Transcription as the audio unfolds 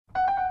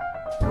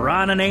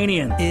Ron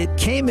Ananian. It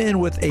came in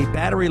with a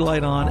battery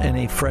light on and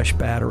a fresh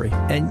battery.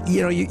 And,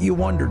 you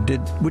wondered,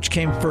 which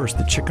came first,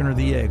 the chicken or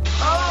the egg?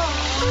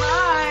 Oh,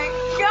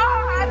 my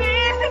God!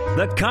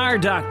 The Car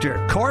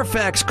Doctor.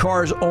 Carfax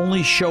cars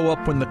only show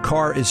up when the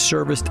car is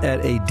serviced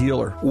at a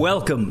dealer.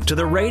 Welcome to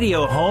the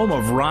radio home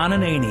of Ron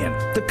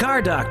Ananian, the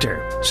Car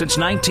Doctor. Since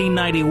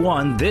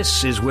 1991,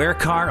 this is where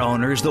car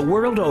owners the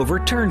world over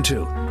turn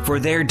to for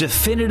their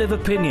definitive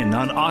opinion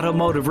on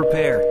automotive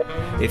repair.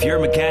 If your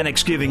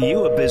mechanic's giving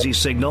you a busy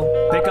signal,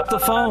 pick up the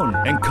phone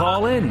and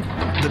call in.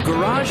 The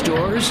garage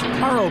doors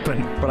are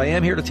open. But I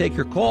am here to take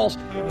your calls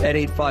at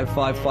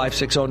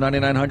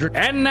 855-560-9900.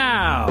 And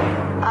now,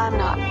 I'm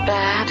not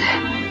bad.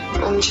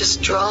 I'm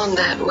just drawn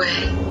that way.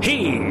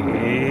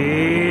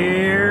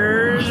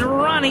 here's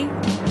Ronnie.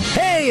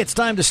 Hey, it's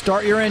time to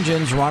start your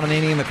engines. Ron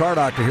Ananian, the Car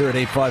Doctor, here at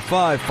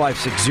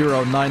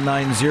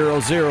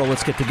 855-560-9900.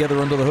 Let's get together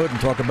under the hood and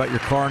talk about your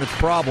car and its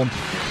problem.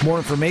 More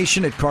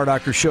information at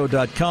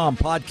cardoctorshow.com,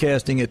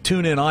 podcasting at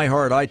TuneIn,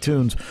 iHeart,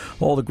 iTunes,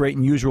 all the great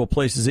and usual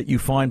places that you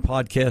find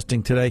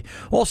podcasting today.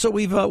 Also,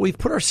 we've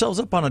put ourselves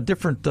up on a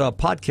different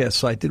podcast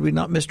site, did we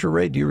not, Mr.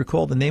 Ray? Do you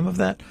recall the name of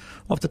that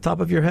off the top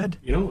of your head?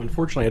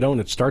 Unfortunately, I don't.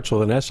 It starts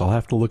with an S. I'll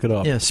have to look it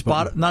up. Yeah,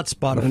 not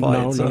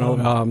Spotify.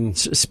 No.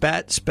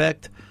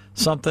 Spect.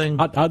 Something.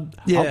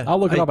 I'll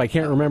look it up. I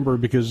can't remember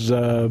because,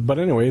 but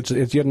anyway, it's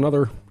yet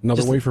another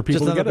way for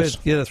people to get us.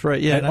 Yeah, that's right.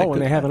 Yeah,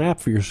 and they have an app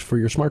for your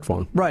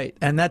smartphone. Right,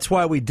 and that's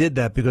why we did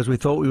that, because we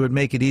thought we would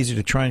make it easy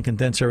to try and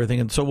condense everything,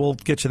 and so we'll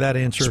get you that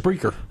answer.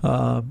 Spreaker.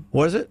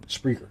 What is it?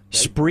 Spreaker. Right?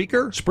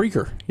 Spreaker?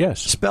 Spreaker.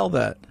 Yes. Spell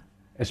that.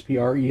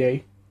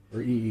 SPREA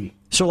or EE.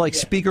 So like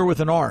speaker with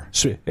an R.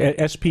 SPREAKER.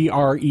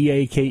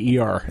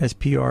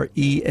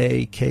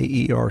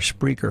 SPREAKER.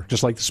 Spreaker.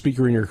 Just like the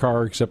speaker in your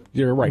car, except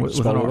you're right. With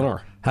spelled with an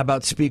R. How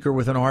about speaker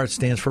with an R? It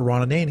stands for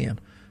Ron Ananian.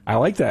 I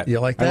like that.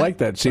 You like that? I like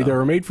that. See, they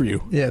were made for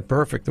you. Yeah,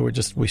 perfect.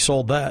 We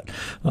sold that.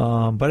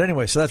 But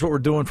anyway, so that's what we're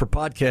doing for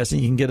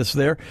podcasting. You can get us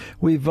there.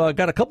 We've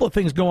got a couple of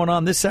things going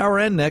on this hour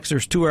and next.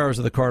 There's 2 hours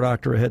of the Car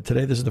Doctor ahead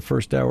today. This is the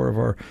first hour of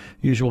our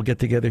usual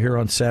get-together here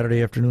on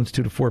Saturday afternoons,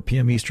 2 to 4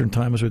 p.m. Eastern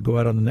Time, as we go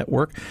out on the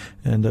network.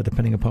 And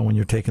depending upon when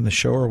you're taking the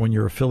show or when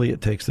your affiliate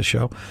takes the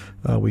show,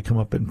 we come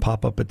up and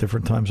pop up at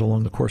different times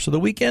along the course of the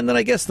weekend, and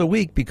I guess the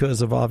week,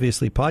 because of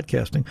obviously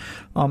podcasting.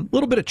 A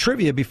little bit of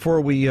trivia before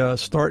we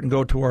start and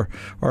go to our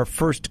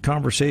first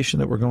conversation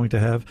that we're going to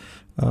have.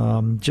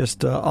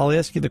 I'll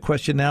ask you the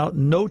question now.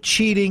 No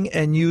cheating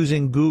and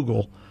using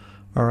Google.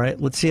 All right,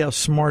 let's see how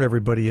smart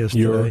everybody is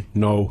today. You're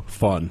no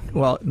fun.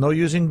 Well, no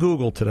using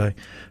Google today.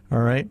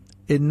 All right.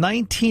 In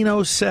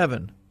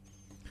 1907,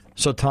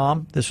 so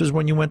Tom, this was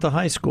when you went to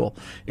high school.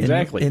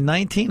 Exactly. In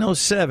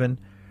 1907,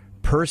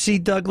 Percy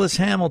Douglas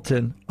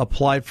Hamilton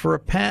applied for a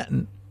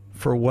patent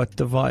for what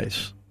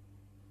device?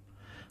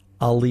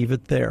 I'll leave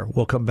it there.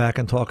 We'll come back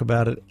and talk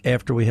about it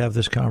after we have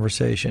this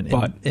conversation.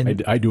 But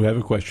I do have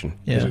a question.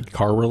 Yeah. Is it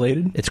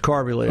car-related? It's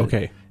car-related.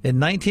 Okay. In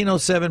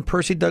 1907,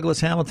 Percy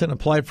Douglas Hamilton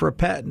applied for a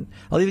patent.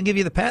 I'll even give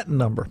you the patent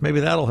number. Maybe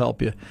that'll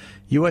help you.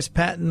 U.S.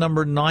 patent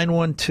number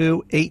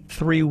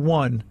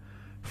 912831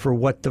 for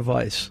what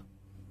device?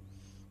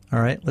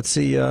 All right. Let's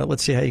see how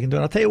you can do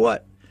it. I'll tell you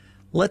what.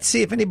 Let's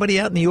see if anybody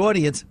out in the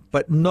audience,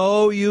 but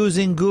no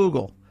using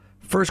Google.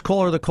 First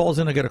caller that calls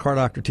in will get a Car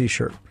Doctor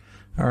T-shirt.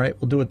 All right,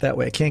 we'll do it that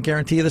way. I can't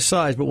guarantee you the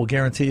size, but we'll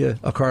guarantee you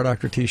a Car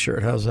Doctor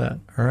T-shirt. How's that?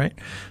 All right.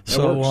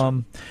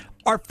 So,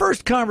 our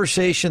first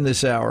conversation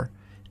this hour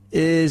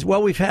is,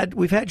 well, we've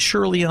had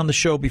Shirley on the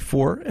show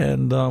before,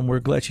 and we're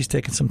glad she's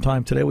taking some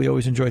time today. We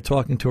always enjoy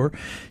talking to her.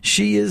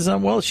 She is,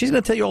 she's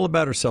going to tell you all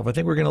about herself. I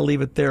think we're going to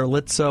leave it there.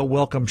 Let's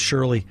welcome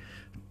Shirley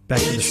back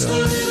to the show. It's the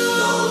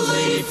little old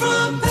lady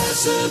from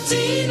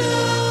Pasadena.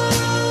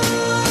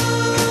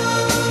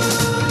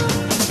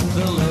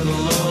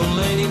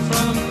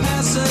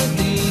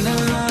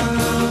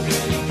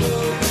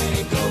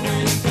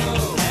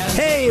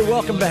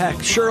 Welcome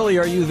back. Shirley,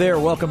 are you there?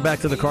 Welcome back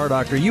to the Car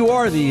Doctor. You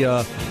are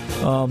the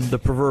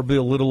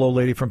proverbial little old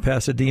lady from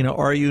Pasadena,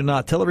 are you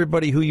not? Tell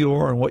everybody who you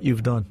are and what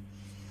you've done.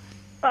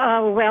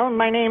 Well,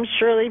 my name's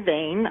Shirley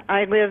Bain.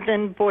 I live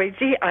in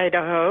Boise,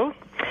 Idaho,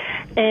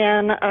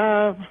 and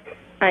I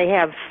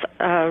have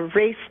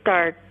raced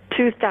our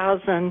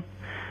 2000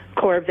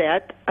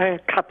 Corvette a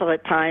couple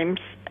of times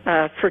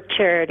for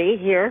charity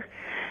here.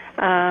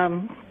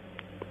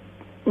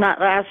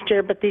 Not last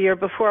year, but the year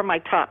before, my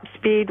top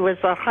speed was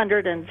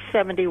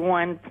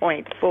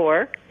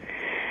 171.4.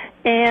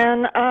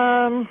 And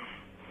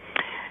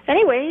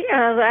anyway,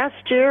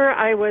 last year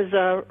I was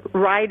a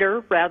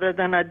rider rather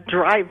than a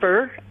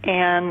driver,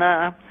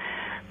 and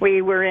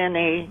we were in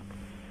a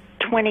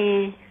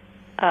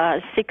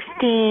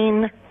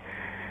 2016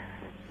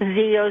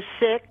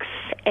 Z06,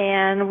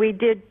 and we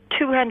did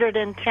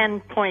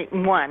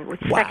 210.1,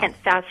 with Wow.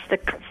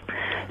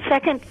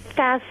 second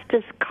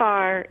fastest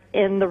car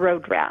in the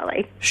road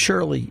rally.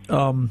 Shirley,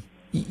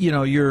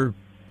 you're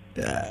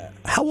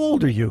how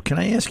old are you? Can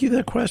I ask you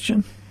that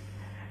question?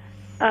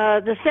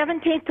 The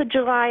 17th of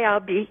July, I'll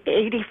be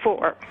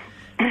 84.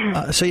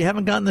 So you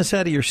haven't gotten this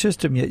out of your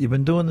system yet. You've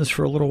been doing this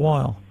for a little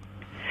while.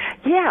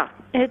 Yeah,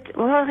 it's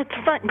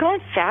fun.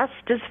 Going fast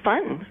is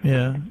fun.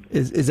 Yeah.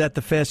 Is that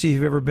the fastest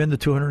you've ever been, to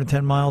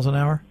 210 miles an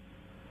hour?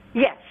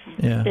 Yes,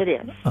 Yeah. it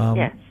is.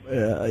 Yes.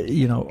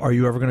 Are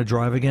you ever going to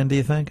drive again, do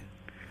you think?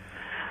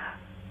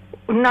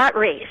 Not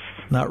race.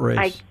 Not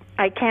race.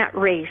 I can't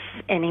race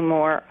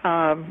anymore.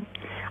 I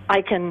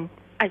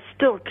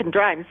still can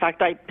drive. In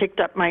fact, I picked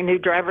up my new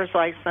driver's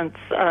license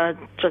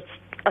just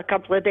a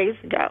couple of days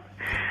ago.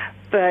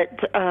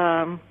 But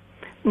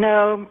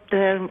no,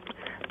 the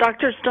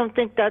doctors don't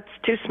think that's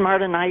too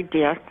smart an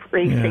idea,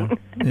 racing.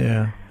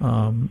 Yeah.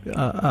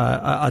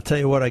 I'll tell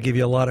you what, I give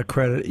you a lot of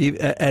credit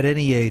at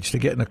any age to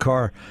get in a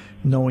car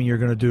knowing you're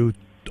going to do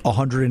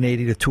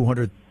 180 to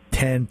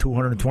 210,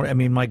 220. I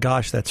mean, my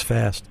gosh, that's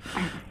fast.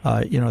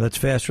 That's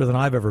faster than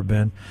I've ever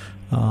been.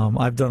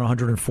 I've done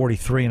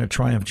 143 in a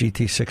Triumph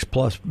GT6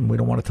 Plus. We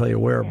don't want to tell you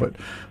where, but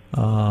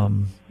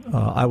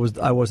I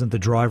wasn't the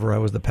driver. I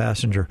was the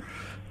passenger.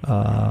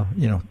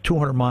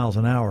 200 miles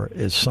an hour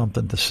is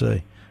something to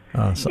see.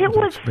 Something It to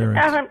was,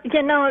 experience.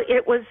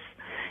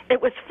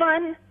 it was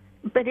fun,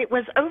 but it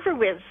was over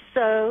with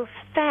so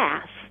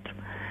fast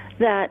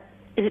that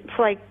it's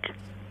like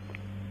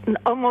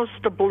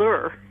almost a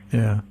blur.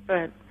 Yeah.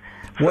 But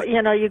What-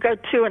 you go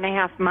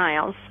 2.5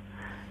 miles,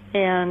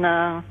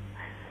 and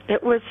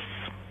it was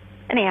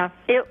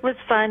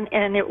fun,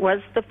 and it was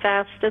the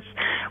fastest.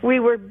 We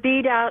were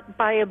beat out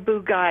by a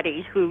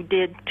Bugatti who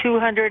did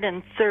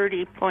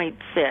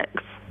 230.6.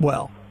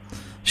 Well,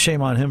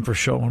 shame on him for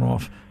showing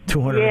off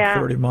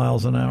 230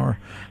 miles an hour.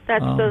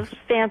 That's those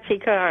fancy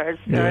cars.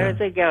 There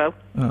they go.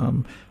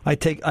 I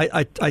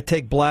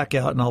take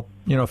Blackout, and I'll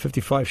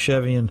 55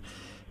 Chevy, and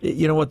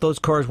you know what? Those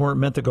cars weren't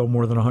meant to go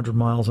more than 100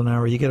 miles an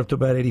hour. You get up to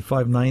about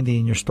 85, 90,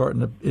 and you're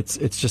starting to. It's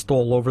just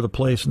all over the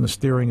place, and the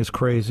steering is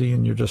crazy,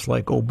 and you're just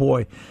like, oh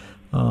boy,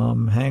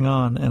 hang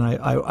on. And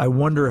I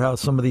wonder how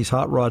some of these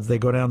hot rods, they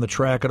go down the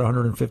track at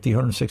 150,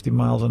 160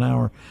 miles an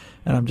hour,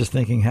 and I'm just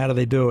thinking, how do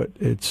they do it?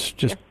 It's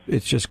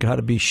just got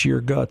to be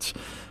sheer guts.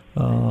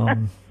 I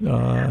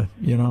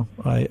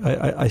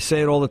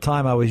say it all the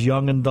time. I was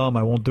young and dumb.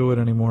 I won't do it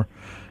anymore.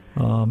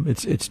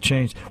 It's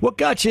changed. What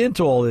got you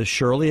into all this,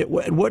 Shirley? At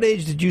what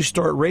age did you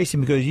start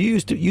racing? Because you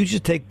used to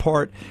take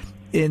part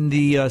in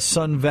the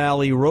Sun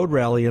Valley Road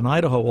Rally in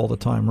Idaho all the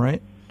time,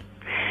 right?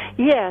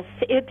 Yes,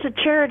 it's a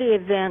charity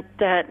event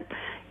that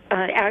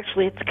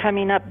actually it's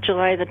coming up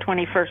July the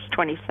 21st,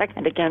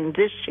 22nd again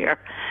this year.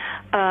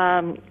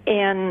 And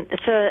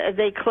so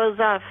they close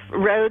off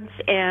roads,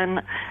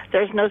 and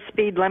there's no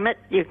speed limit.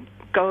 You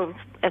go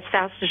as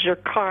fast as your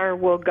car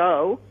will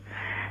go,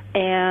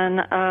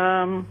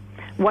 and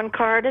one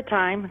car at a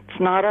time. It's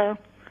not a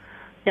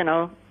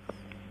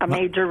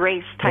major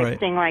race type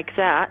thing like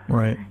that.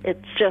 Right.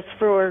 It's just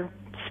for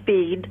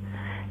speed.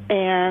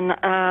 And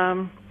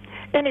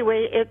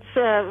anyway, it's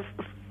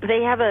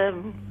they have a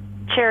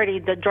charity,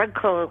 the Drug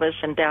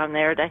Coalition down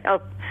there, to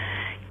help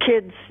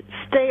kids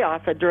stay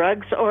off of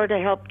drugs or to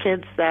help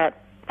kids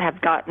that have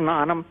gotten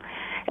on them.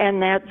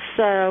 And that's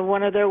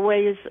one of their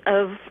ways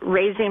of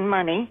raising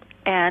money,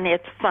 and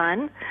it's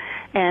fun.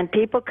 And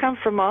people come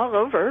from all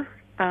over,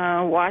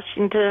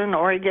 Washington,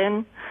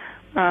 Oregon,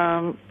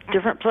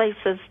 different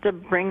places to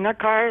bring their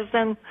cars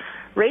and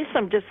race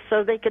them just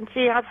so they can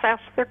see how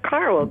fast their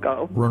car will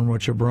go. Run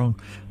what you brung.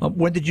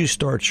 When did you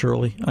start,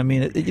 Shirley? I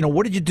mean,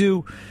 what did you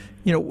do?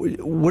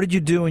 What did you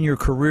do in your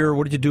career?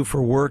 What did you do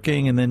for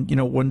working? And then,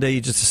 one day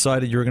you just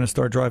decided you were going to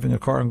start driving a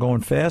car and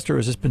going faster, or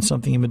has this been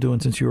something you've been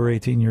doing since you were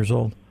 18 years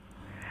old?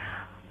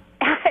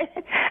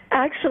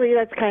 Actually,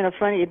 that's kind of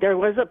funny. There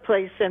was a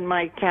place in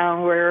my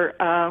town where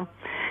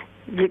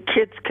the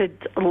kids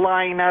could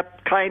line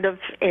up, kind of,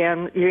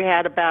 and you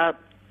had about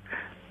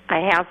a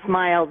half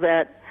mile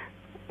that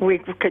we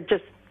could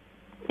just,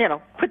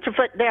 put your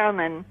foot down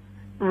and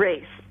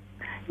race.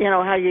 You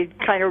know, how you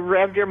kind of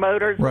rev your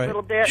motors a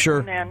little bit sure.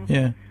 and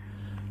then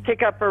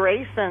pick up a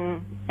race,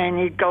 and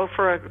you'd go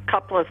for a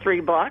couple of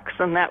 3 blocks,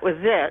 and that was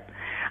it.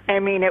 I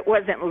mean, it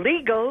wasn't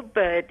legal,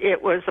 but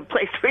it was a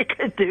place we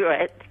could do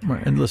it.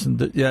 Right. And listen,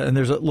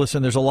 there's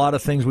a lot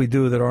of things we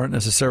do that aren't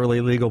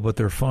necessarily legal, but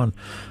they're fun.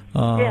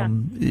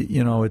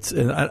 It's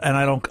and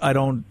I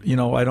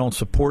don't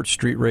support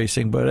street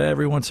racing, but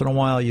every once in a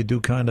while you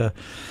do kind of.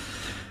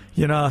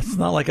 It's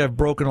not like I've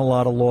broken a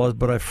lot of laws,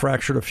 but I've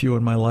fractured a few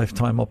in my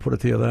lifetime. I'll put it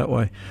to you that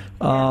way.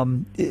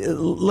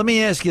 Let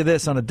me ask you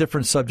this on a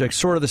different subject,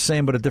 sort of the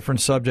same, but a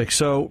different subject.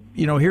 So,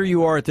 here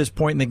you are at this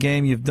point in the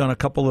game. You've done a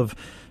couple of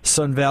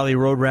Sun Valley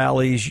Road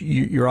Rallies.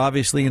 You're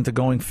obviously into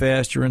going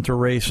fast. You're into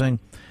racing.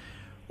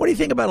 What do you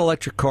think about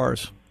electric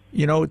cars?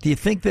 Do you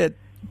think that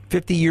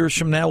 50 years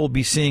from now we'll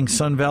be seeing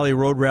Sun Valley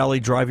Road Rally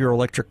drive your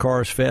electric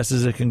car as fast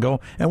as it can go?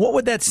 And what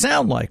would that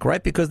sound like,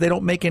 right? Because they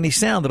don't make any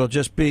sound.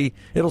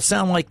 It'll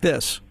sound like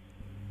this.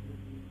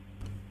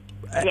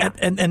 Yeah.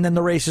 And then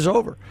the race is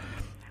over.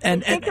 I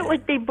think it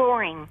would be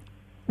boring.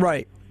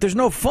 Right. There's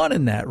no fun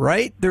in that,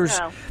 right?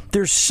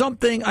 There's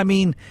something, I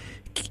mean,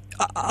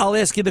 I'll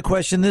ask you the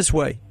question this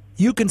way.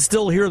 You can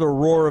still hear the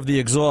roar of the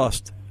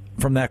exhaust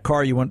from that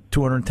car you went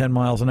 210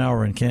 miles an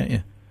hour in, can't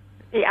you?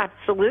 Yeah,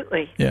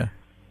 absolutely. Yeah.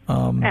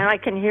 And I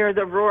can hear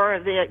the roar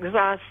of the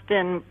exhaust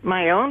in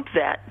my own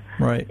vet.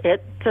 Right.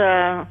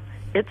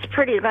 It's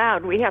pretty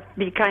loud. We have to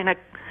be kind of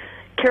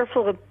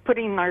careful of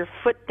putting our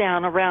foot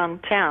down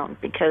around town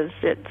because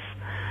it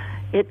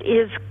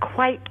is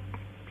quite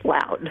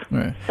loud.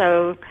 Right.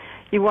 So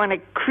you want to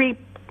creep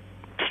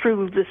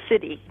through the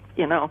city,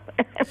 you know.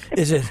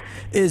 Is it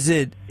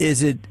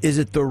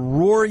the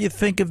roar you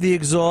think of the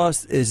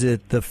exhaust? Is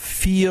it the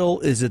feel?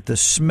 Is it the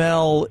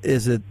smell?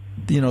 Is it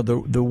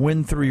the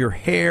wind through your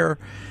hair?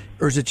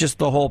 Or is it just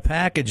the whole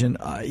package? And,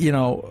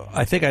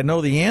 I think I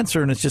know the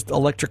answer, and it's just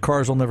electric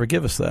cars will never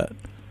give us that.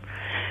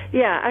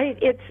 Yeah,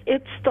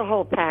 it's the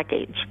whole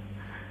package.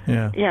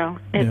 Yeah.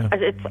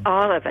 It's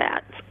all of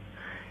that.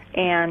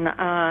 And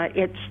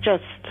it's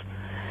just,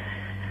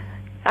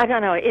 I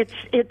don't know, it's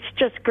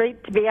just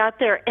great to be out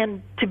there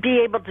and to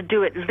be able to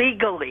do it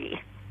legally.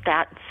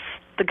 That's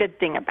the good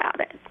thing about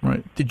it.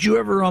 Right. Did you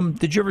ever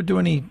do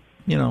any,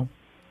 you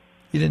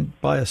didn't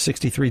buy a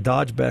 63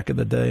 Dodge back in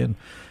the day and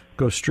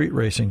go street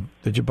racing,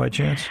 did you by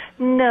chance?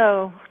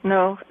 No,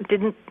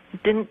 didn't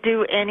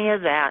do any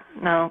of that.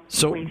 No.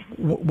 So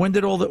when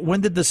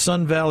did the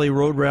Sun Valley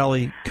Road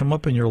Rally come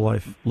up in your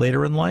life?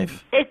 Later in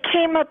life? It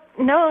came up.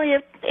 No,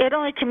 it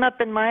only came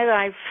up in my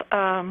life.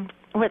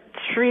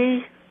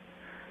 3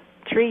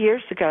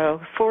 years ago?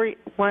 4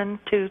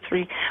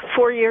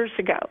 years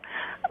ago.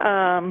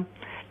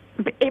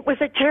 It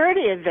was a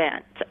charity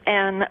event,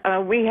 and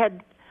we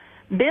had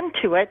been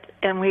to it,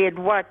 and we had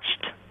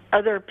watched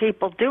other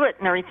people do it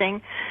and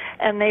everything,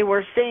 and they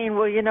were saying,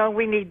 well,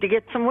 we need to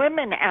get some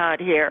women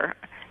out here,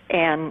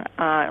 and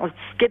let's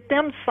get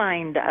them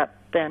signed up.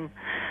 And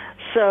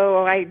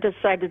so I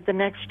decided the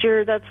next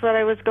year that's what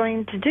I was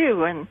going to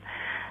do, and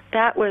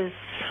that was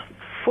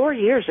 4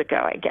 years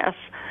ago, I guess.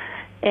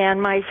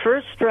 And my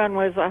first run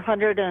was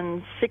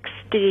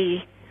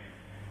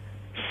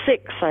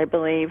 166, I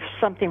believe,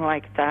 something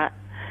like that.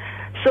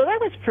 So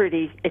that was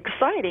pretty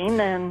exciting.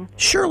 And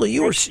Shirley,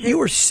 you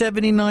were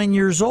 79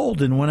 years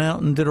old and went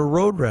out and did a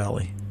road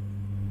rally.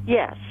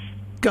 Yes.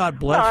 God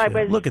bless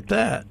you. Look at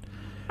that.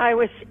 I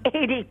was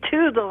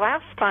 82 the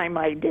last time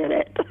I did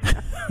it.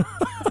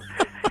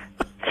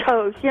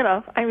 So, but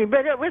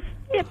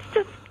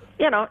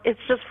it's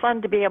just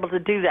fun to be able to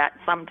do that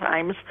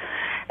sometimes,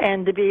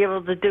 and to be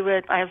able to do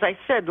it, as I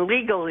said,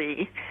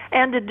 legally,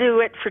 and to do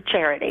it for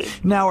charity.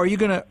 Now, are you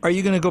gonna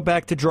go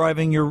back to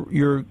driving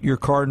your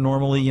car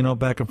normally?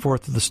 Back and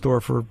forth to the store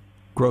for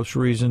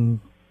groceries and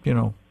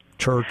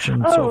church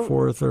and so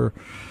forth, or?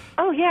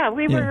 Oh yeah,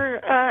 we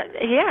were.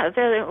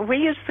 We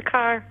use the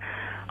car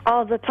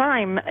all the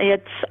time.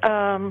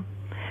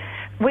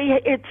 We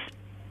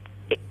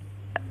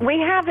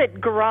have it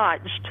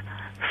garaged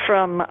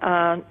from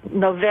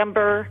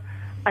November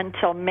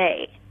until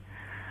May.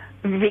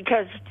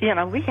 Because,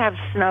 we have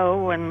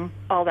snow and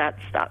all that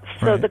stuff.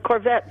 So right. The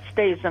Corvette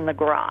stays in the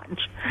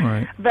garage.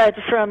 Right. But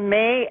from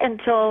May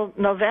until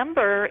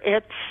November,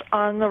 it's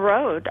on the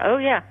road. Oh,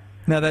 yeah.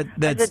 Now, that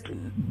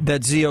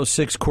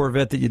Z06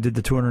 Corvette that you did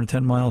the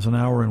 210 miles an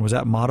hour in, was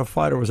that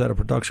modified or was that a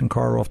production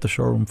car off the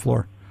showroom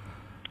floor?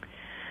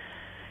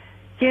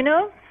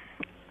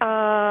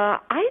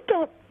 I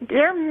don't.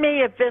 There may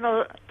have been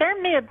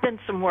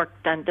some work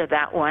done to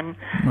that one.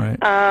 Right.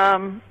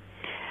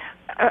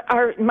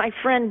 My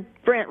friend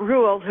Brent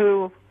Rule,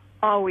 who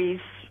always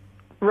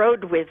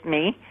rode with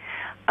me,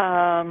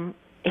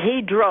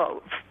 he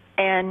drove,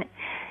 and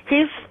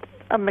he's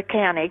a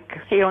mechanic.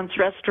 He owns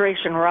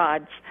Restoration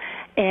Rods,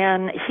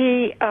 and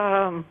he,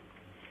 I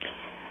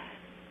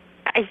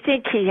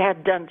think he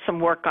had done some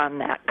work on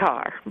that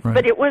car, right.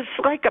 But it was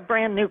like a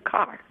brand new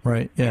car.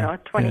 Right. Yeah.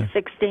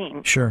 2016.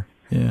 Yeah. Sure.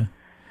 Yeah.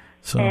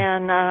 So.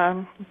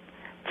 And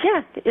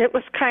it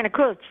was kind of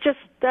cool. It's just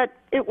that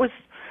it was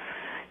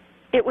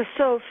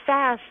so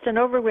fast and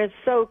over with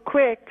so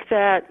quick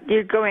that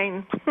you're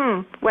going,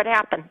 what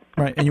happened?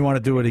 Right, and you want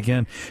to do it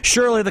again.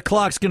 Shirley, the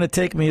clock's going to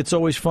take me. It's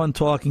always fun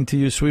talking to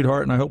you,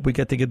 sweetheart, and I hope we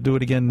get to do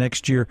it again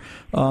next year.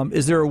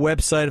 Is there a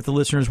website if the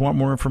listeners want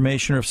more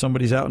information, or if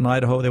somebody's out in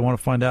Idaho, they want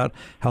to find out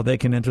how they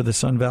can enter the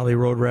Sun Valley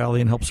Road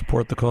Rally and help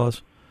support the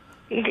cause?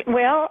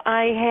 Well,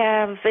 I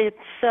have,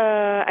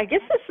 I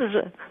guess this is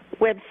a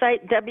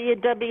website,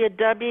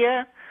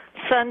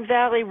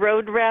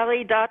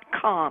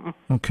 www.sunvalleyroadrarally.com.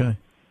 Okay.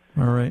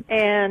 All right.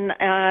 And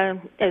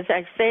as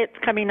I say, it's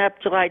coming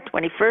up July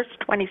 21st,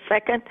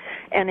 22nd,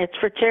 and it's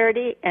for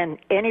charity. And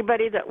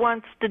anybody that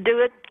wants to do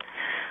it,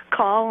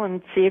 call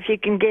and see if you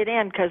can get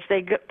in, because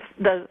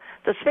the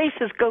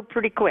spaces go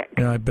pretty quick.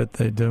 Yeah, I bet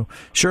they do.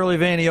 Shirley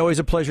Vaney, always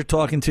a pleasure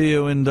talking to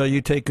you, and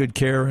you take good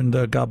care,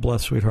 and God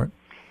bless, sweetheart.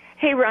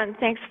 Hey, Ron,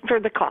 thanks for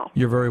the call.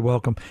 You're very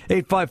welcome.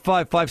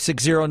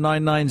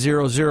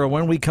 855-560-9900.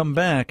 When we come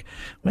back,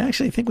 we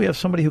actually think we have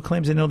somebody who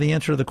claims they know the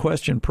answer to the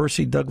question.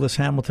 Percy Douglas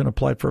Hamilton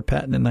applied for a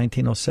patent in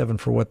 1907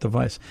 for what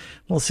device?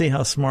 We'll see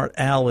how smart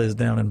Al is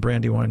down in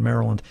Brandywine,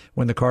 Maryland,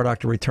 when the Car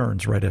Doctor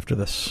returns right after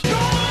this.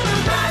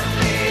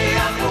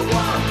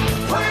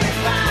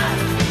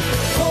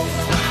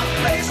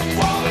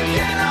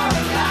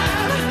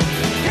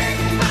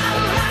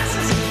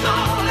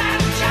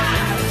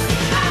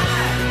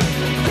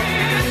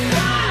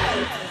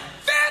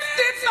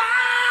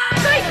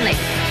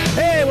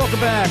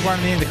 back. Ron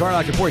and the Car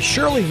Doctor. Boy,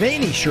 Shirley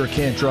Vaney sure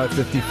can't drive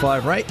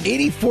 55, right?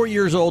 84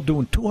 years old,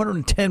 doing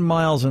 210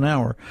 miles an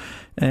hour.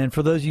 And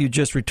for those of you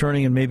just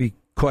returning and maybe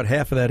caught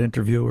half of that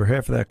interview or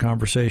half of that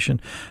conversation,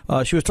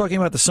 she was talking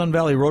about the Sun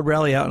Valley Road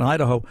Rally out in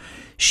Idaho.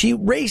 She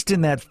raced in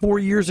that 4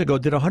 years ago,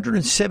 did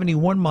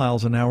 171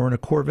 miles an hour in a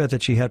Corvette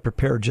that she had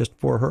prepared just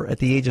for her at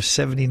the age of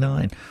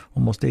 79,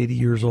 almost 80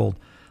 years old.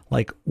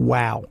 Like,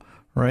 wow,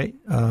 right?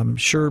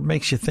 Sure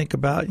makes you think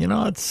about,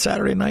 it's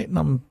Saturday night and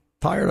I'm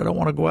tired. I don't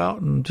want to go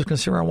out and just going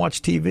to sit around and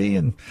watch TV.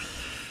 And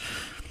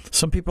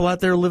some people out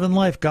there living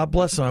life. God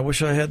bless them. I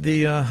wish I had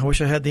the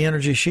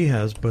energy she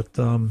has, but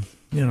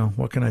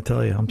what can I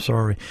tell you? I'm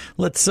sorry.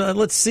 Let's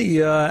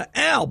see.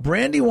 Al,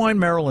 Brandywine,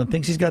 Maryland,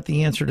 thinks he's got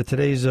the answer to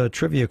today's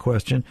trivia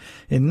question.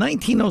 In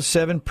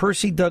 1907,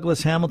 Percy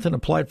Douglas Hamilton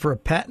applied for a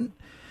patent,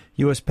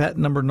 U.S. patent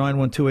number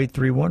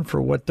 912831,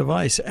 for what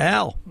device?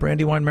 Al,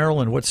 Brandywine,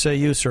 Maryland, what say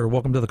you, sir?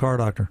 Welcome to the Car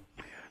Doctor.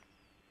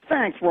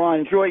 Thanks,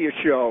 Ron. Enjoy your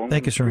show.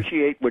 Thank you, sir.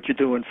 Appreciate what you're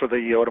doing for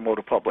the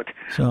automotive public.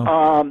 So.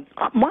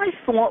 My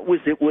thought was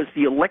it was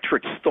the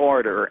electric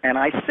starter, and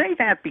I say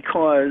that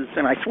because,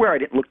 and I swear I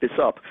didn't look this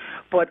up,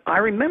 but I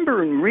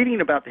remember in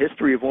reading about the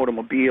history of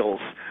automobiles,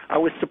 I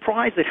was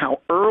surprised at how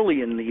early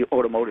in the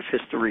automotive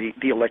history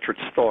the electric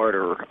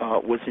starter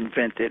was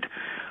invented.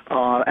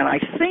 And I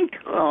think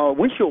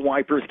windshield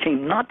wipers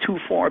came not too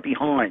far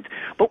behind.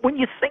 But when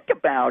you think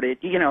about it,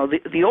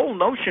 the old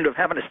notion of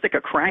having to stick a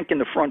crank in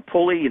the front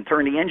pulley and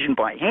turn the engine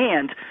by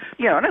hand,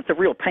 that's a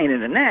real pain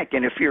in the neck.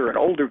 And if you're an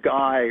older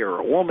guy or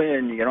a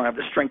woman, you don't have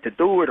the strength to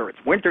do it, or it's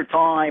winter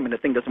time and the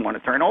thing doesn't want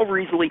to turn over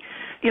easily,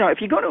 if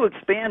you're going to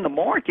expand the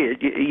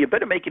market, you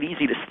better make it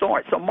easy to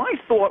start. So my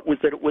thought was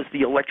that it was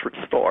the electric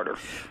starter.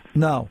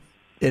 No.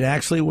 It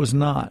actually was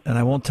not, and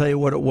I won't tell you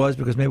what it was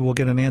because maybe we'll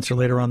get an answer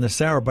later on this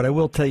hour, but I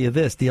will tell you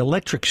this. The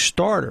electric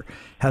starter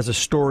has a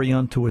story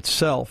unto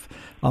itself.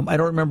 I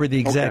don't remember the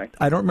exact,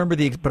 but I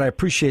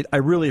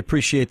really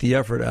appreciate the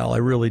effort, Al. I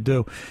really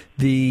do.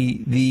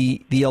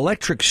 The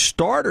electric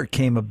starter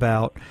came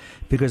about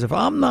because if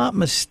I'm not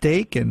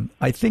mistaken,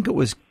 I think it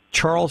was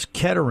Charles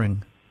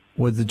Kettering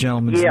was the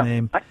gentleman's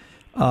name.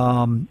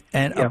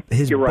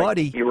 His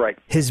buddy, You're right.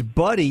 His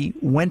buddy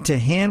went to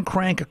hand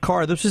crank a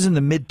car. This was in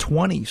the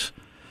mid-20s,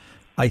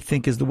 I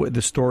think, is the way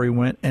the story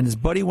went. And his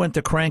buddy went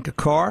to crank a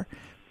car,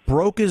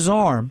 broke his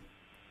arm.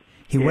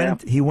 He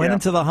went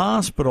into the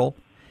hospital.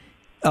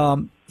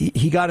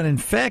 He got an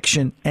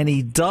infection and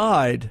he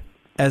died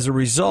as a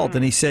result.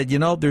 And he said,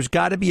 there's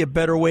got to be a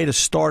better way to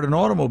start an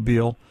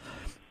automobile.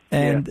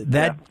 And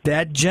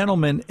that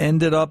gentleman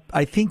ended up,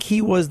 I think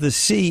he was the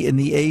C in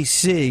the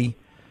AC.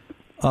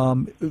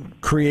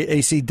 Create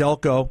AC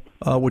Delco,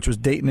 which was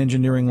Dayton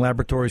Engineering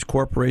Laboratories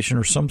Corporation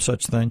or some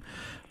such thing,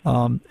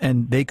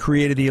 and they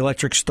created the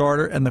electric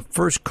starter. And the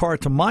first car,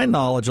 to my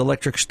knowledge,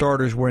 electric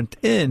starters went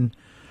in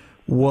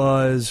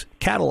was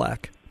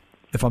Cadillac,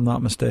 if I'm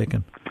not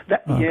mistaken.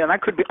 That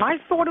could be. I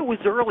thought it was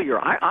earlier.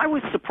 I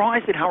was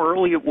surprised at how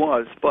early it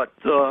was, but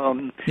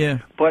I'm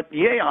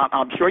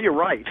sure you're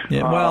right.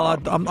 Yeah, well,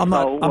 I'm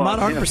not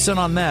 100%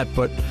 on that,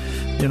 but.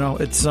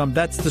 It's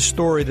that's the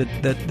story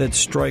that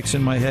strikes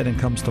in my head and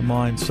comes to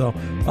mind. So,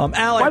 Al,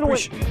 Al, I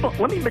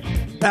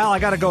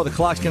got to go. The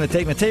clock's going to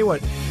take me. I tell you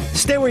what,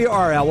 stay where you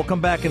are, Al. We'll come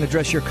back and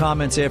address your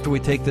comments after we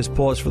take this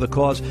pause for the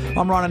cause.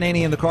 I'm Ron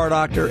Ananian, the Car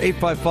Doctor.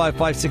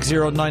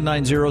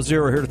 855-560-9900.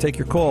 Here to take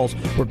your calls.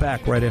 We're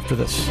back right after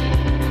this.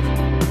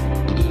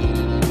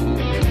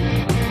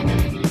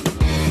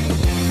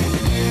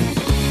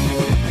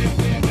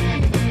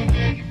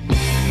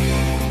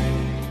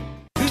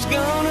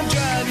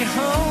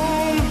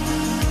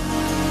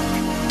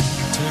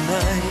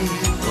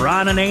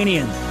 Ron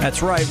Ananian.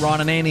 That's right, Ron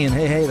Ananian.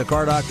 Hey, the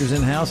Car Doctor's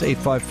in-house,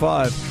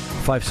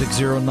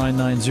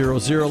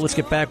 855-560-9900. Let's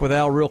get back with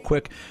Al real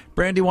quick.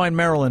 Brandywine,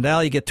 Maryland.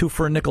 Al, you get 2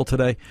 for a nickel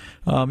today.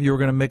 You were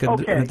going to make an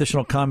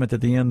additional comment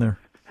at the end there.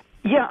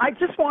 Yeah, I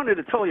just wanted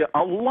to tell you,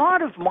 a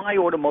lot of my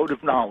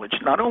automotive knowledge,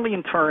 not only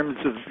in terms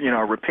of,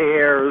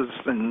 repairs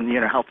and,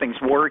 how things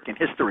work and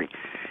history,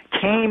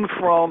 came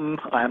from,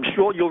 I'm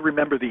sure you'll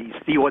remember these,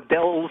 the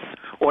Odell's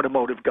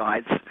automotive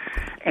guides.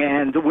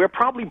 And we're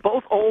probably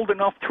both old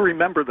enough to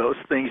remember those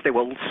things. There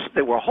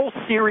were a whole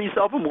series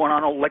of them, one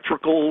on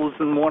electricals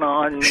and one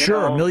on...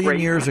 a million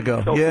years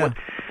ago.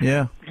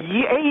 Yeah.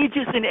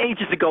 Ages and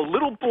ages ago.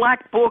 Little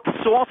black book,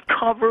 soft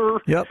cover.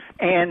 Yep.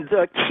 And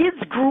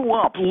kids grew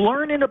up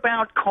learning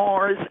about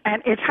cars,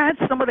 and it had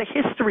some of the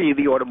history of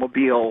the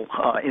automobile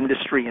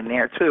industry in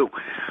there, too.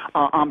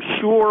 I'm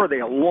sure they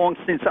are long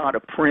since out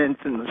of print,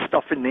 and the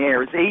stuff in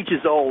there is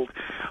ages old.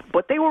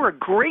 But they were a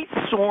great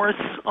source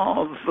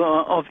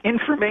of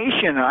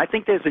information. I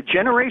think there's a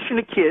generation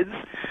of kids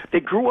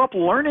that grew up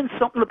learning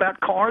something about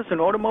cars and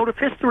automotive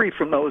history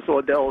from those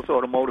Odell's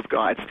automotive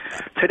guides.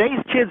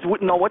 Today's kids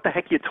wouldn't know what the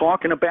heck you're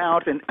talking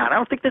about, and I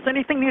don't think there's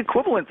anything the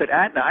equivalent to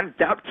that. I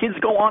doubt kids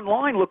go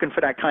online looking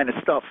for that kind of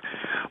stuff.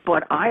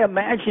 But I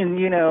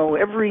imagine,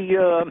 every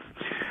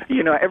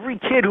every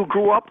kid who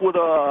grew up with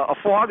a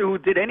father who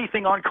did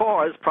anything on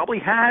cars probably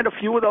had a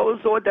few of those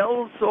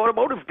Ordell's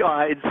automotive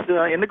guides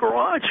in the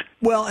garage.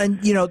 Well,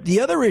 and, the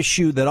other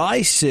issue that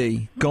I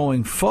see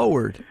going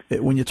forward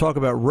when you talk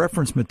about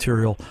reference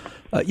material,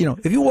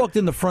 if you walked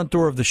in the front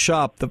door of the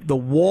shop, the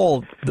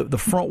wall, the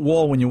front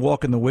wall when you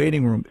walk in the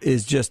waiting room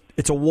is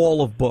it's a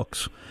wall of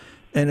books.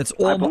 And it's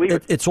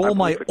all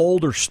my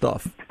older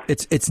stuff.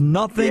 It's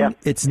nothing. Yeah.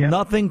 It's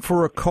nothing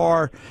for a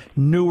car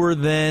newer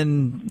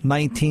than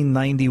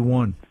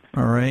 1991.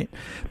 All right,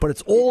 but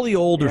it's all the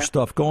older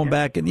stuff going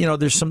back, and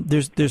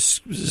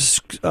there's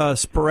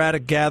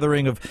sporadic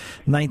gathering of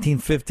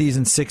 1950s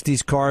and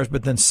 60s cars,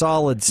 but then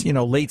solids,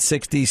 late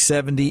 60s,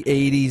 70s,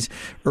 80s,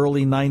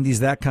 early 90s,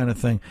 that kind of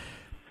thing.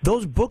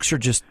 Those books are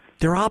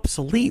they're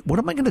obsolete. What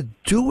am I going to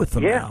do with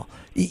them now?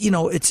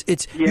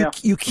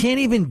 You can't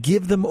even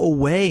give them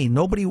away.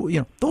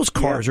 Nobody, those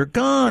cars are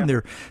gone.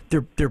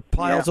 They're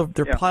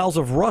piles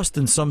of rust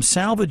in some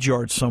salvage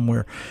yard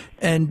somewhere.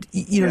 And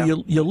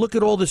you look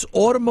at all this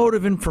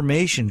automotive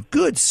information,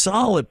 good,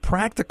 solid,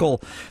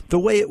 practical, the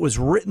way it was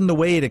written, the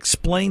way it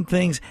explained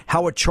things,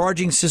 how a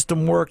charging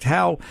system worked,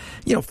 how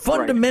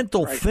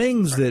fundamental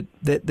things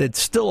that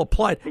still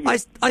applied.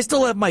 I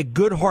still have my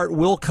Goodhart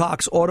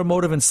Wilcox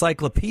Automotive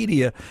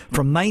Encyclopedia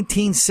from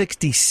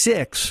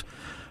 1966.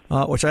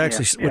 Which I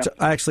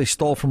actually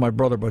stole from my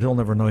brother, but he'll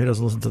never know. He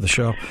doesn't listen to the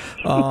show.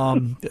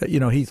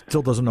 He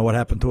still doesn't know what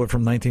happened to it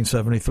from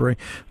 1973.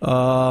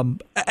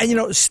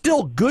 And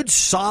still good,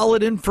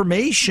 solid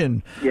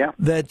information. Yeah.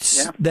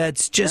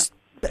 That's just.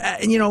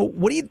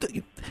 What do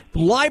you?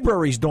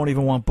 Libraries don't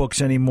even want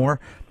books anymore.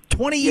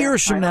 20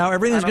 years from now,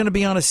 everything's going to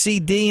be on a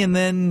CD, and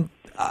then.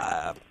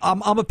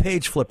 I'm a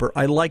page flipper.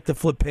 I like to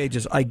flip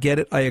pages. I get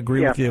it. I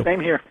agree with you.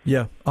 Same here.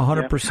 Yeah,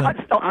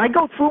 100%. I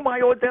go through my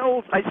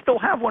Ordell's. I still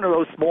have one of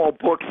those small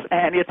books,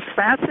 and it's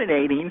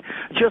fascinating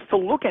just to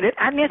look at it.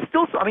 And there's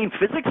still,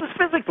 physics is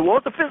physics. The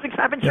laws of physics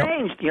haven't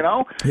changed,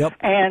 Yep.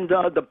 And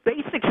the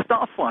basic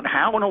stuff on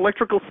how an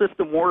electrical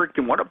system works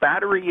and what a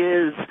battery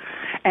is,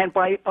 and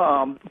by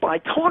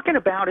talking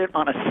about it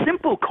on a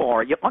simple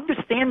car, you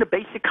understand the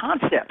basic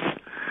concepts.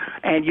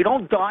 And you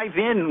don't dive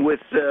in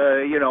with,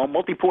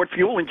 multi-port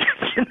fuel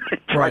injection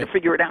and try to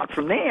figure it out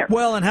from there.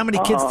 Well, and how many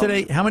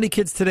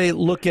kids today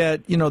look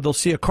at, they'll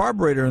see a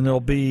carburetor and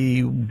they'll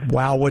be,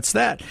 wow, what's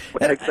that?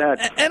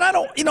 And I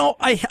don't,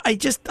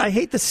 I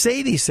hate to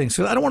say these things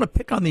because I don't want to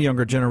pick on the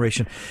younger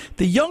generation.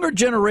 The younger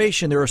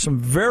generation, there are some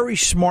very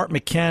smart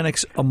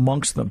mechanics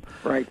amongst them.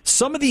 Right.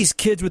 Some of these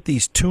kids with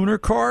these tuner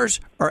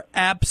cars are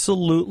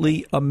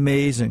absolutely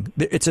amazing.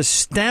 It's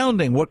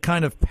astounding what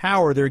kind of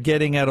power they're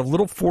getting out of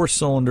little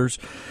four-cylinders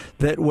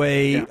that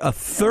weigh a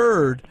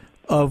third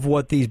of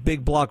what these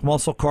big block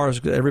muscle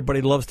cars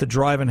everybody loves to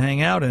drive and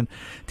hang out in.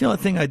 The only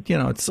thing I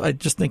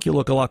just think you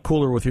look a lot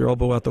cooler with your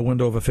elbow out the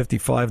window of a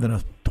 55 than a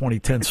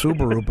 2010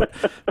 Subaru. But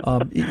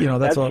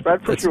that's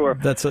for sure.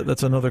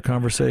 That's another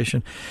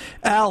conversation.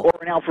 Al, or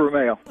an Alfa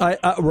Romeo.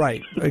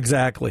 Right,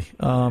 exactly.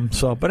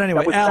 But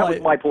anyway, that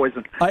was my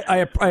poison.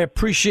 I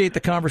appreciate the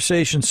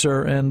conversation,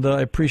 sir, and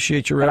I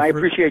appreciate your effort. And I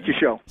appreciate your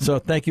show. So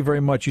thank you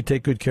very much. You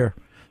take good care.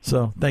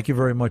 So thank you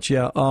very much.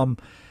 Yeah.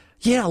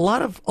 A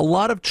lot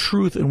of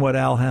truth in what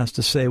Al has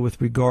to say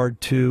with regard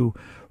to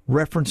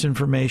reference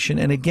information,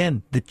 and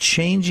again, the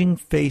changing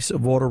face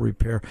of auto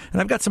repair.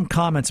 And I've got some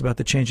comments about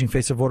the changing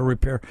face of auto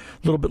repair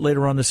a little bit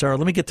later on this hour.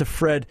 Let me get to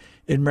Fred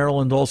in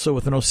Maryland also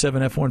with an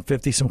 07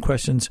 F-150, some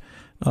questions.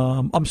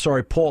 I'm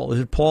sorry, Paul. Is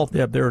it Paul?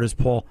 Yeah, there it is,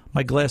 Paul.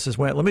 My glasses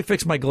went. Let me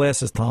fix my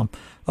glasses, Tom.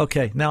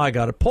 Okay, now I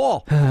got it.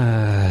 Paul.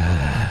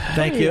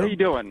 Thank you. How you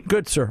doing?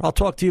 Good, sir. I'll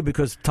talk to you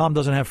because Tom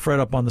doesn't have Fred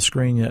up on the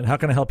screen yet. How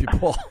can I help you,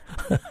 Paul?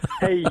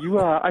 Hey,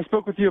 I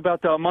spoke with you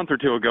about a month or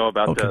two ago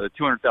about the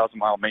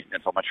 200,000-mile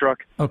maintenance on my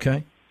truck.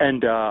 Okay.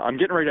 And I'm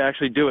getting ready to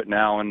actually do it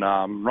now, and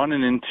I'm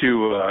running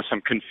into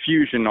some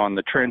confusion on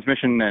the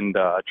transmission and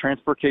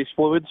transfer case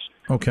fluids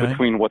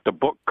between what the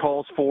book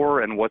calls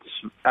for and what's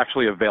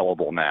actually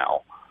available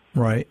now.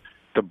 Right.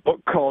 The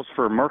book calls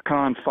for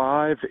Mercon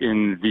 5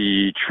 in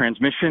the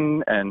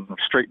transmission and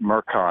straight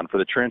Mercon for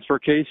the transfer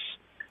case.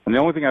 And the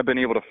only thing I've been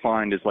able to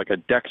find is like a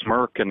Dex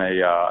Merc and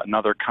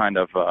another kind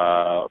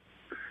of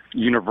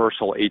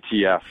universal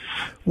ATF.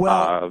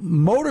 Well,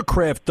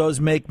 Motorcraft does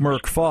make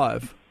Merc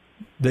 5.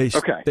 They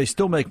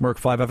still make Merc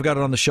 5. I've got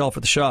it on the shelf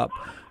at the shop.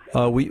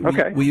 We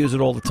use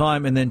it all the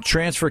time. And then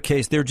transfer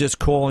case, they're just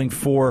calling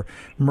for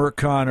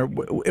Mercon. Or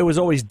it was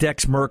always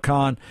Dex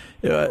Mercon.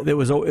 It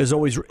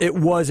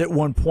was at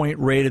one point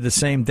rated the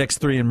same. Dex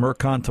 3 and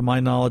Mercon, to my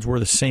knowledge, were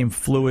the same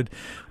fluid.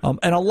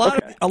 And a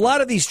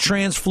lot of these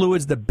trans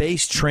fluids, the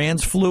base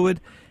trans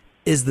fluid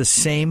is the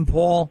same,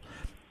 Paul.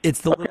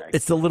 It's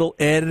the little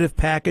additive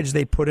package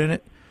they put in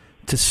it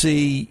to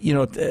see,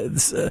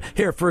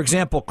 here, for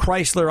example,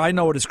 Chrysler, I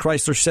know it is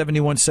Chrysler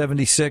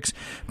 7176,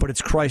 but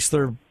it's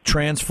Chrysler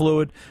trans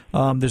fluid.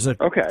 There's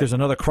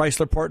another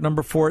Chrysler part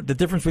number for it. The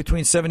difference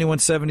between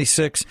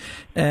 7176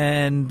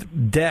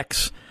 and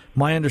Dex,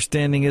 my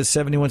understanding is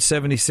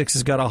 7176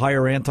 has got a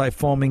higher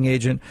anti-foaming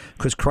agent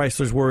because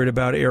Chrysler's worried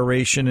about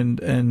aeration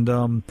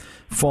and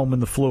foam in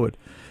the fluid.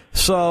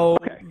 So,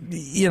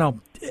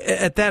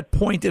 at that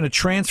point in a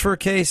transfer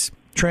case,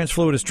 trans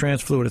fluid is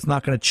trans fluid. It's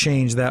not going to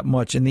change that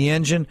much. In the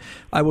engine,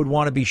 I would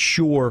want to be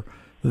sure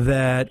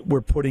that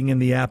we're putting in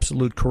the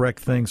absolute correct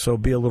thing, so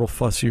be a little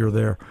fussier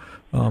there.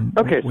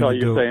 Okay, so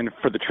you're saying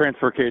for the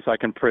transfer case, I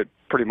can put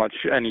pretty much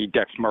any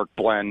Dex-Merc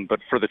blend, but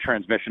for the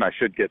transmission, I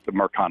should get the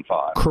Mercon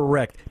 5.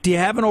 Correct. Do you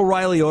have an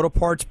O'Reilly Auto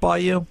Parts by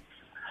you?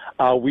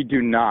 We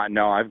do not.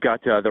 No, I've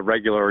got the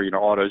regular,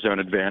 AutoZone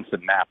Advanced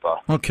and Napa.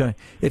 Okay.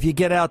 If you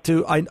get out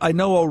to, I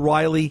know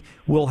O'Reilly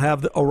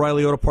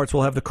O'Reilly Auto Parts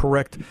will have the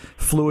correct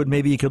fluid.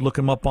 Maybe you could look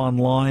them up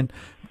online.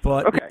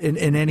 But in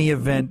any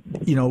event,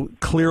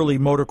 clearly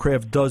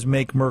Motorcraft does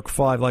make Merc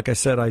 5. Like I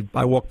said,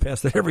 I walk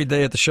past it every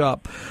day at the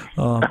shop.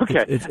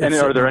 Okay. And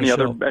are there any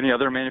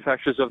other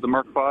manufacturers of the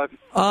Merc 5?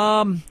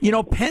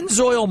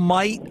 Pennzoil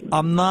might.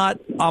 I'm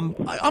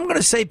going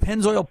to say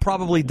Pennzoil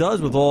probably does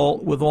with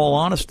all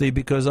honesty,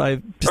 because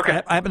I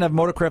happen to have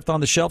Motorcraft on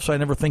the shelf, so I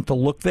never think to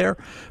look there.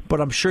 But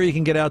I'm sure you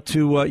can get out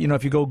to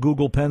if you go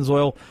Google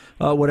Pennzoil,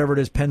 whatever it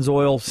is,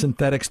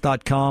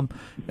 PennzoilSynthetics.com,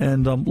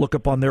 and look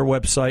up on their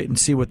website and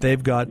see what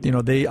they've got.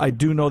 I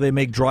do know they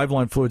make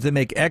driveline fluids. They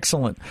make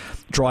excellent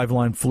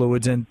driveline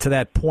fluids, and to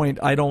that point,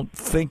 I don't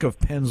think of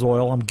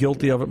Pennzoil. I'm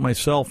guilty of it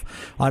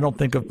myself. I don't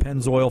think of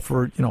Pennzoil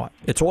for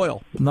it's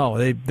oil. No,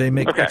 they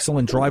make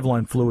excellent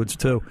driveline fluids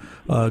too,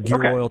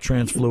 gear oil,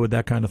 trans fluid,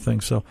 that kind of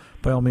thing. So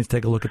by all means,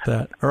 take a look at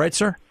that. All right,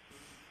 sir.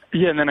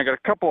 Yeah, and then I got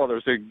a couple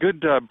others. A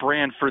good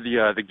brand for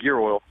the gear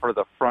oil for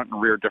the front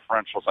and rear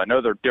differentials. I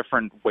know they're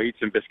different weights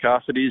and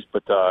viscosities,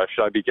 but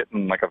should I be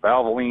getting like a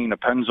Valvoline, a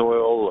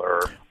Pennzoil,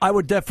 or? I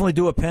would definitely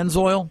do a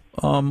Pennzoil.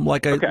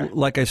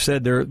 Like I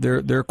said,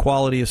 their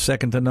quality is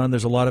second to none.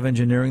 There's a lot of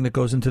engineering that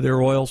goes into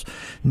their oils.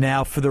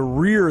 Now, for the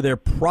rear, they're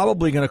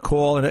probably going to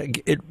call, and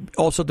it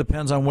also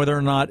depends on whether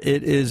or not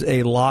it is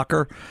a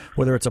locker,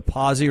 whether it's a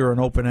posi or an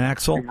open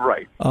axle.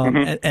 Right.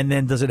 And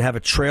then does it have a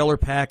trailer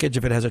package?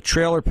 If it has a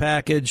trailer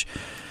package,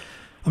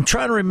 I'm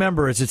trying to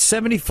remember, is it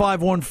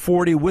 75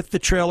 140 with the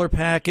trailer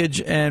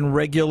package and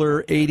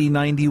regular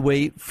 80-90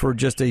 weight for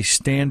just a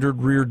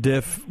standard rear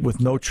diff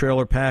with no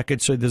trailer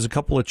package? So there's a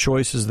couple of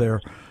choices there.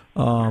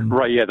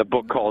 Right, yeah, the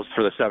book calls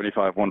for the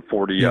 75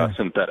 140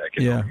 synthetic.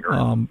 Yeah,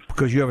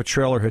 because you have a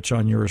trailer hitch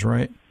on yours,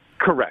 right?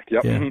 Correct,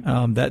 yep.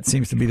 Yeah, that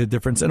seems to be the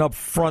difference. And up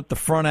front, the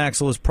front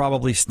axle is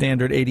probably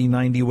standard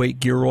 80-90 weight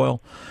gear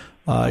oil.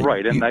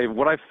 Right, and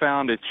what I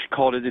found, it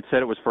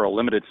said it was for a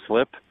limited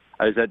slip.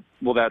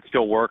 Will that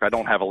still work? I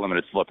don't have a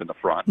limited slip in the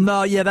front.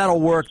 No, yeah, that'll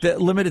work.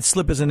 That limited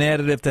slip is an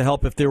additive to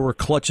help if there were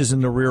clutches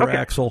in the rear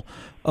axle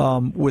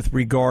with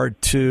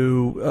regard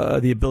to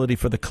the ability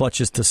for the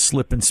clutches to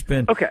slip and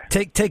spin. Okay.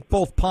 Take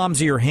both palms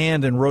of your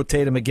hand and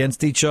rotate them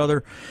against each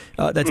other.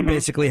 That's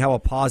basically how a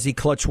posi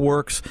clutch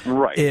works.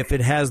 Right. If it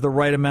has the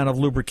right amount of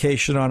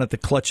lubrication on it, the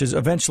clutches,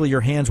 eventually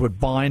your hands would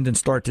bind and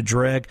start to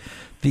drag.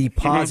 The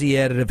posi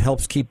additive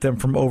helps keep them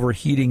from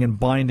overheating and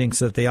binding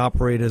so that they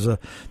operate as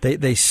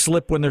they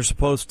slip when they're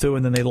supposed to,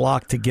 and then they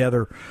lock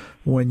together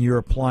when you're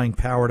applying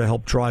power to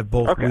help drive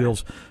both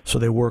wheels, so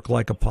they work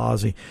like a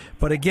posi.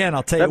 But again,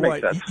 I'll tell you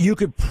what, you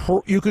could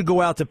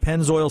go out to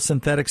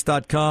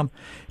PennzoilSynthetics.com,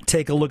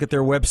 take a look at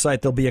their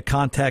website. There'll be a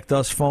contact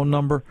us phone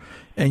number,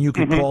 and you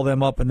can call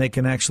them up, and they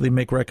can actually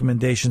make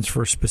recommendations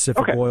for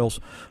specific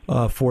oils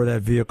for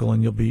that vehicle,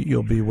 and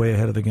you'll be way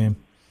ahead of the game.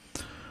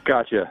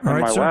 Gotcha. All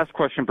right, my sir. last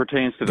question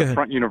pertains to the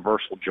front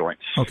universal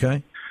joints.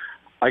 Okay.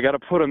 I got to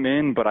put them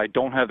in, but I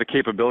don't have the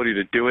capability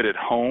to do it at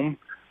home.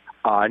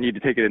 I need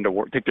to take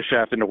the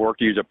shaft into work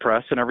to use a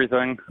press and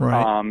everything.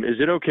 Right. Is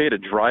it okay to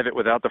drive it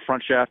without the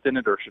front shaft in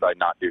it, or should I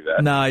not do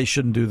that? No, you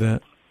shouldn't do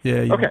that.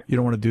 Yeah, you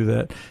don't want to do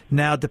that.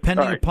 Now,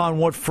 depending upon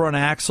what front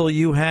axle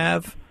you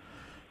have,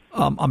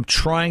 I'm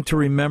trying to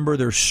remember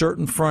there's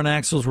certain front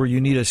axles where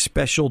you need a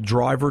special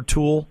driver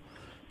tool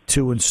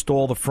to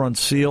install the front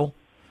seal.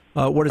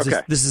 What is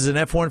this? This is an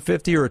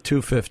F-150 or a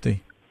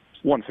 250?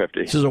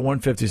 150. This is a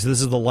 150, so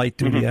this is the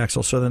light-duty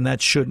axle, so then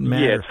that shouldn't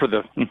matter. Yeah, it's for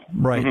the...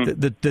 Right.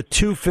 The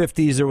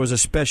 250s, there was a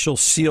special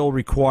seal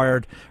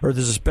required, or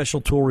there's a special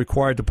tool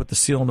required to put the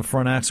seal on the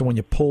front axle when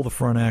you pull the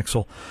front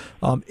axle.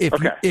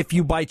 If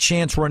you by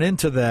chance run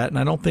into that, and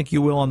I don't think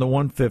you will on the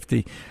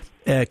 150,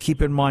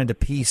 keep in mind a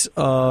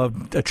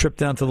trip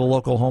down to the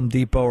local Home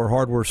Depot or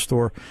hardware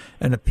store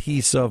and a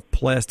piece of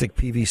plastic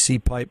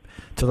PVC pipe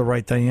to the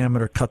right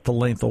diameter, cut the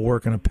length, will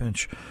work in a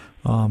pinch.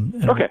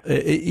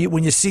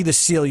 When you see the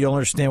seal, you'll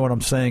understand what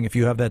I'm saying if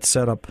you have that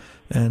set up,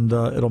 and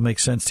it'll make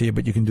sense to you,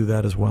 but you can do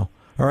that as well.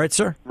 All right,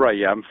 sir? Right,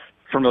 yeah, I'm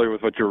familiar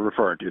with what you're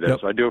referring to there,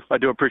 so I do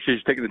appreciate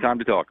you taking the time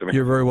to talk to me.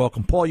 You're very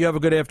welcome. Paul, you have a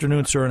good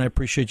afternoon, sir, and I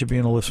appreciate you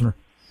being a listener.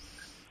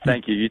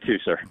 Thank you. You too,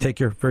 sir. Take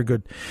care. Very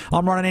good.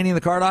 I'm Ron Ananian,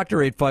 the Car Doctor,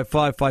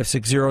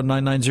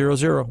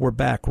 855-560-9900. We're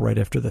back right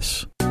after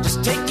this.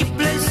 Just take your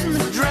place in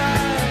the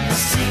driver's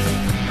seat.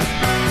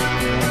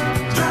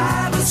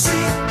 Driver's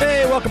seat.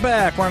 Hey, welcome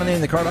back. Ron Ananian,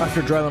 the Car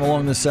Doctor, driving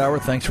along this hour.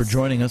 Thanks for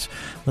joining us.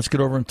 Let's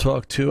get over and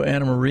talk to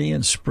Anna Marie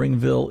in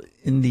Springville,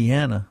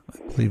 Indiana, I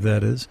believe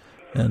that is,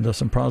 and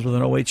some problems with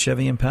an 08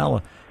 Chevy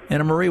Impala.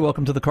 Anna Marie,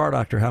 welcome to the Car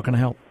Doctor. How can I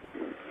help?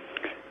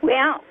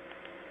 Well,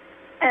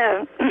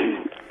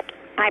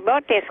 I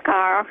bought this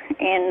car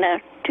in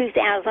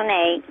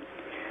 2008,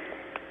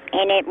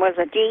 and it was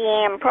a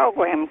GM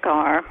program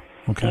car.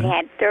 Okay. It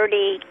had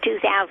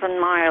 32,000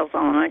 miles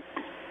on it,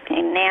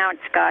 and now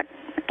it's got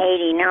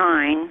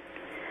 89.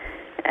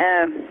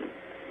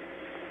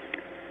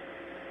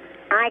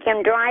 I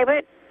can drive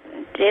it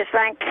just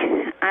like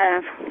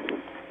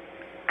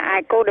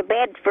I go to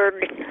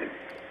Bedford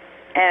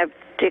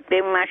to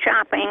do my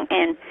shopping,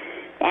 and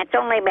that's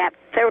only about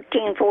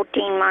 13,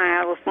 14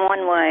 miles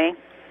one way.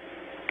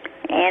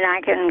 And I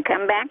can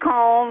come back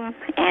home,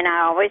 and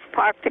I always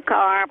park the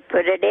car,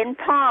 put it in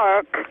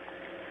park,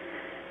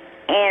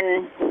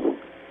 and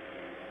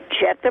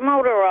shut the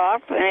motor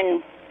off,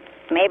 and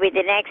maybe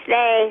the next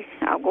day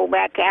I'll go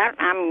back out.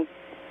 I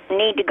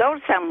need to go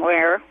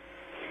somewhere,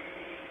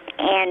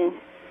 and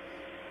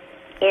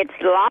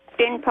it's locked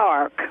in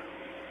park.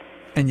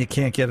 And you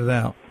can't get it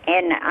out.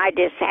 And I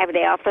just have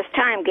the office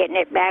time getting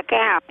it back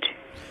out.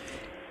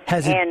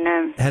 Has it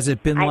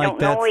been like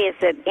that? I don't know, is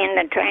it in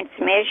the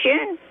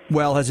transmission?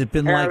 Well, has it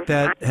been like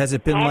that? Has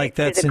it been like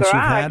that since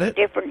you've had it?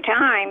 Different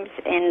times,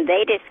 and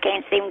they just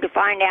can't seem to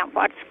find out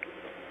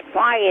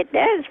why it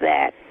does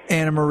that.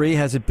 Anna Marie,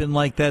 has it been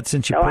like that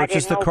since you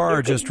purchased the car,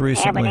 or just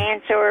recently? Have an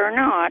answer or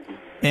not?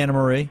 Anna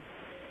Marie,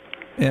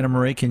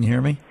 can you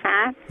hear me?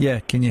 Huh?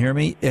 Yeah, can you hear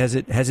me? Has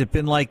it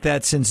been like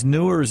that since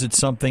new, or is it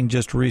something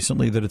just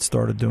recently that it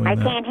started doing that?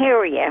 I can't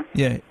hear you.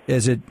 Yeah,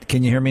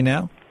 can you hear me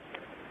now?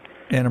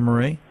 Anna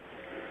Marie?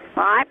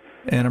 What?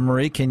 Anna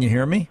Marie, can you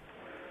hear me?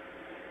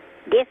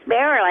 Just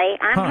barely.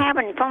 I'm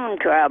having phone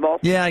trouble.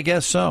 Yeah, I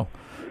guess so.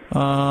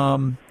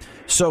 So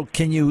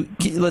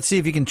let's see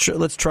if you can,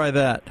 let's try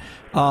that.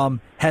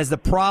 Has the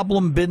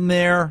problem been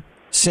there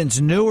since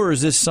new, or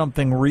is this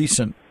something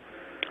recent?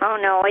 Oh,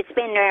 no, it's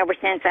been there ever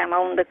since I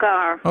owned the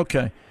car.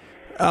 Okay.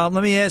 Let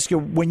me ask you,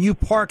 when you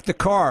park the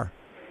car,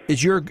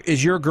 is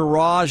your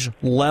garage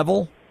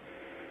level?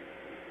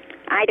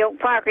 I don't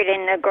park it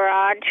in the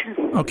garage.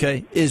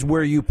 Okay. Is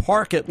where you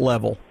park it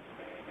level?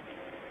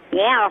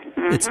 Yeah.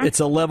 Mm-hmm. It's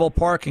a level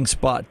parking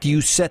spot. Do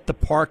you set the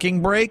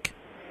parking brake?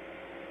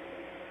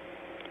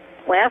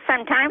 Well,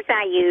 sometimes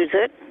I use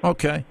it.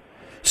 Okay.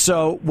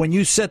 So when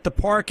you set the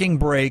parking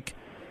brake,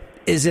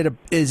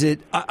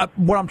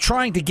 what I'm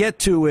trying to get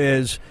to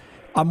is,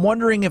 I'm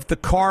wondering if the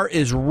car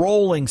is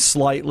rolling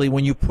slightly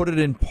when you put it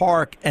in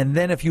park, and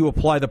then if you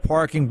apply the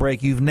parking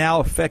brake, you've now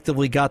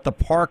effectively got the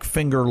park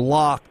finger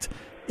locked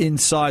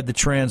inside the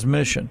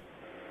transmission.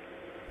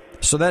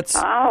 So that's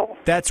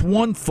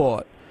one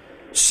thought.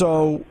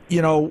 So,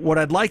 what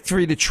I'd like for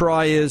you to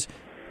try is,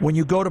 when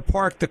you go to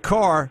park the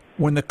car,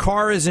 when the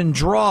car is in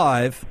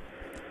drive,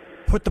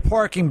 put the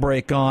parking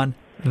brake on,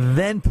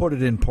 then put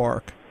it in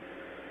park.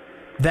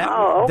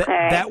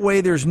 That way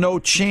there's no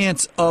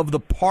chance of the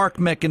park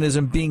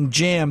mechanism being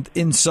jammed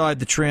inside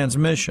the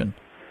transmission.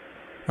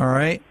 All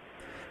right?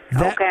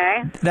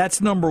 That's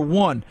number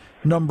one.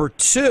 Number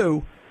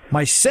two,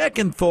 my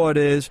second thought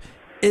is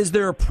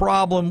there a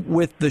problem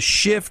with the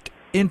shift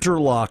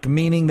interlock,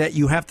 meaning that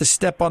you have to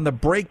step on the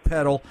brake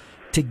pedal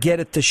to get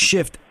it to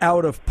shift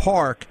out of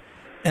park?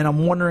 And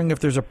I'm wondering if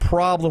there's a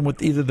problem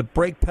with either the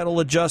brake pedal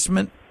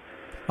adjustment,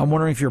 I'm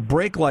wondering if your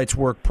brake lights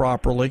work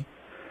properly,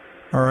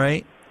 all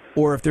right,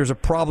 or if there's a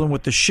problem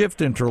with the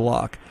shift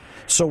interlock.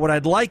 So what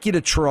I'd like you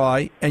to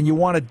try, and you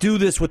want to do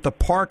this with the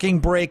parking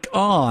brake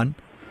on,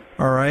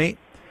 all right,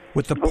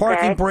 with the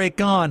parking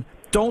brake on,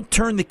 don't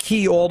turn the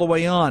key all the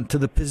way on.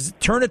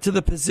 Turn it to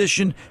the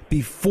position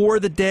before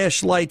the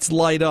dash lights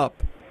light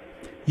up.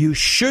 You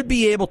should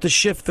be able to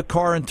shift the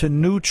car into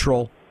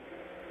neutral,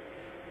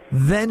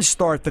 then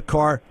start the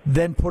car,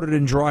 then put it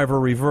in drive or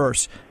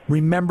reverse.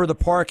 Remember, the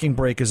parking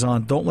brake is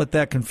on. Don't let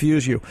that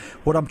confuse you.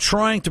 What I'm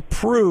trying to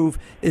prove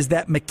is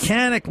that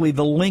mechanically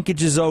the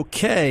linkage is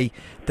okay,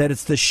 that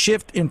it's the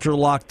shift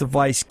interlock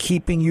device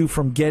keeping you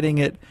from getting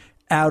it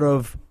out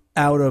of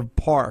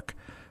park.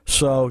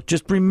 So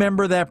just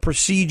remember that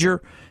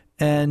procedure.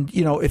 And,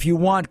 if you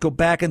want, go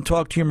back and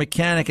talk to your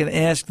mechanic and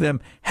ask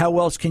them, how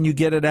else can you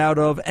get it out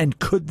of, and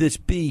could this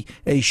be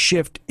a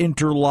shift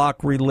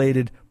interlock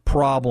related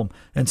problem,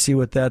 and see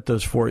what that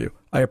does for you.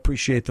 I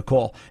appreciate the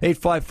call.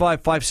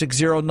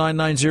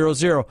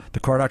 855-560-9900. The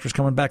Car Doctor's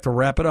coming back to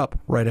wrap it up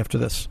right after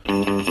this.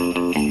 After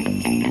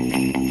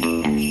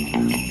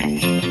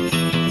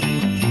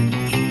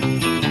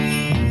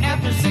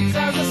 6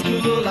 hours of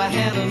school, I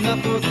had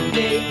enough for the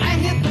day. I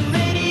hit the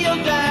radio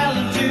dial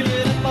and turned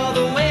it up all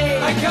the way.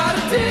 I got a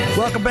dance.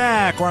 Welcome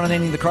back. Ron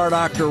Ananian, the Car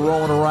Doctor,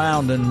 rolling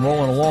around and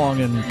rolling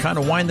along and kind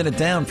of winding it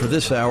down for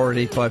this hour at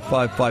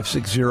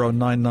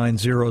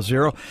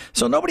 855-560-9900.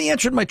 So nobody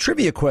answered my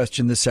trivia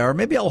question this hour.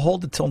 Maybe I'll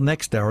hold it till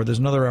next hour. There's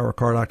another hour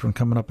Car Doctor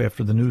coming up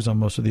after the news on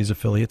most of these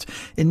affiliates.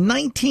 In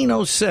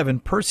 1907,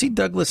 Percy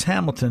Douglas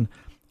Hamilton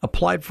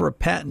applied for a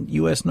patent,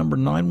 U.S. number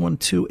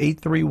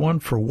 912831,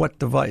 for what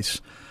device?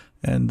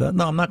 And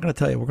no, I'm not going to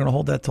tell you. We're going to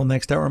hold that till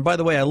next hour. And by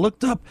the way,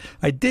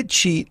 I did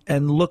cheat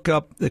and look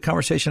up the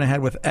conversation I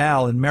had with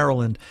Al in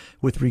Maryland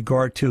with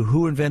regard to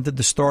who invented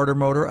the starter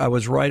motor. I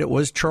was right. It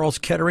was Charles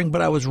Kettering,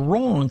 but I was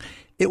wrong.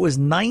 It was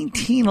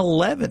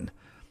 1911.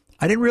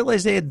 I didn't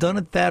realize they had done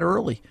it that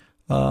early.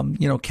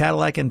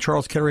 Cadillac and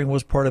Charles Kettering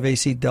was part of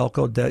AC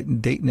Delco,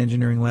 Dayton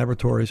Engineering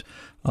Laboratories.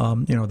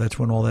 That's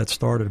when all that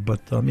started.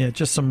 But,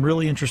 just some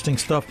really interesting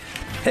stuff.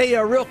 Hey,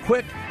 real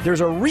quick,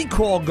 there's a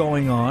recall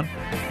going on.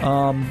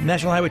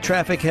 National Highway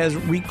Traffic has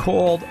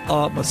recalled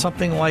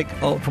something like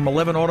from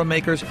 11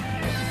 automakers,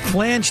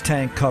 flange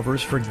tank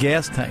covers for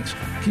gas tanks.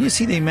 Can you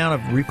see the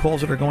amount of recalls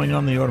that are going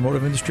on in the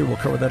automotive industry? We'll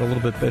cover that a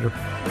little bit better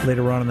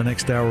later on in the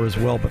next hour as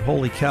well. But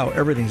holy cow,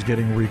 everything's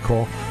getting a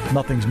recall.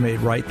 Nothing's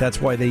made right.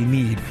 That's why they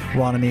need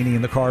Ron Ananian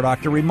and the Car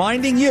Doctor,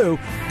 reminding you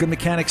good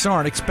mechanics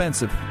aren't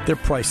expensive. They're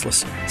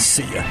priceless.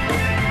 See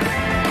ya.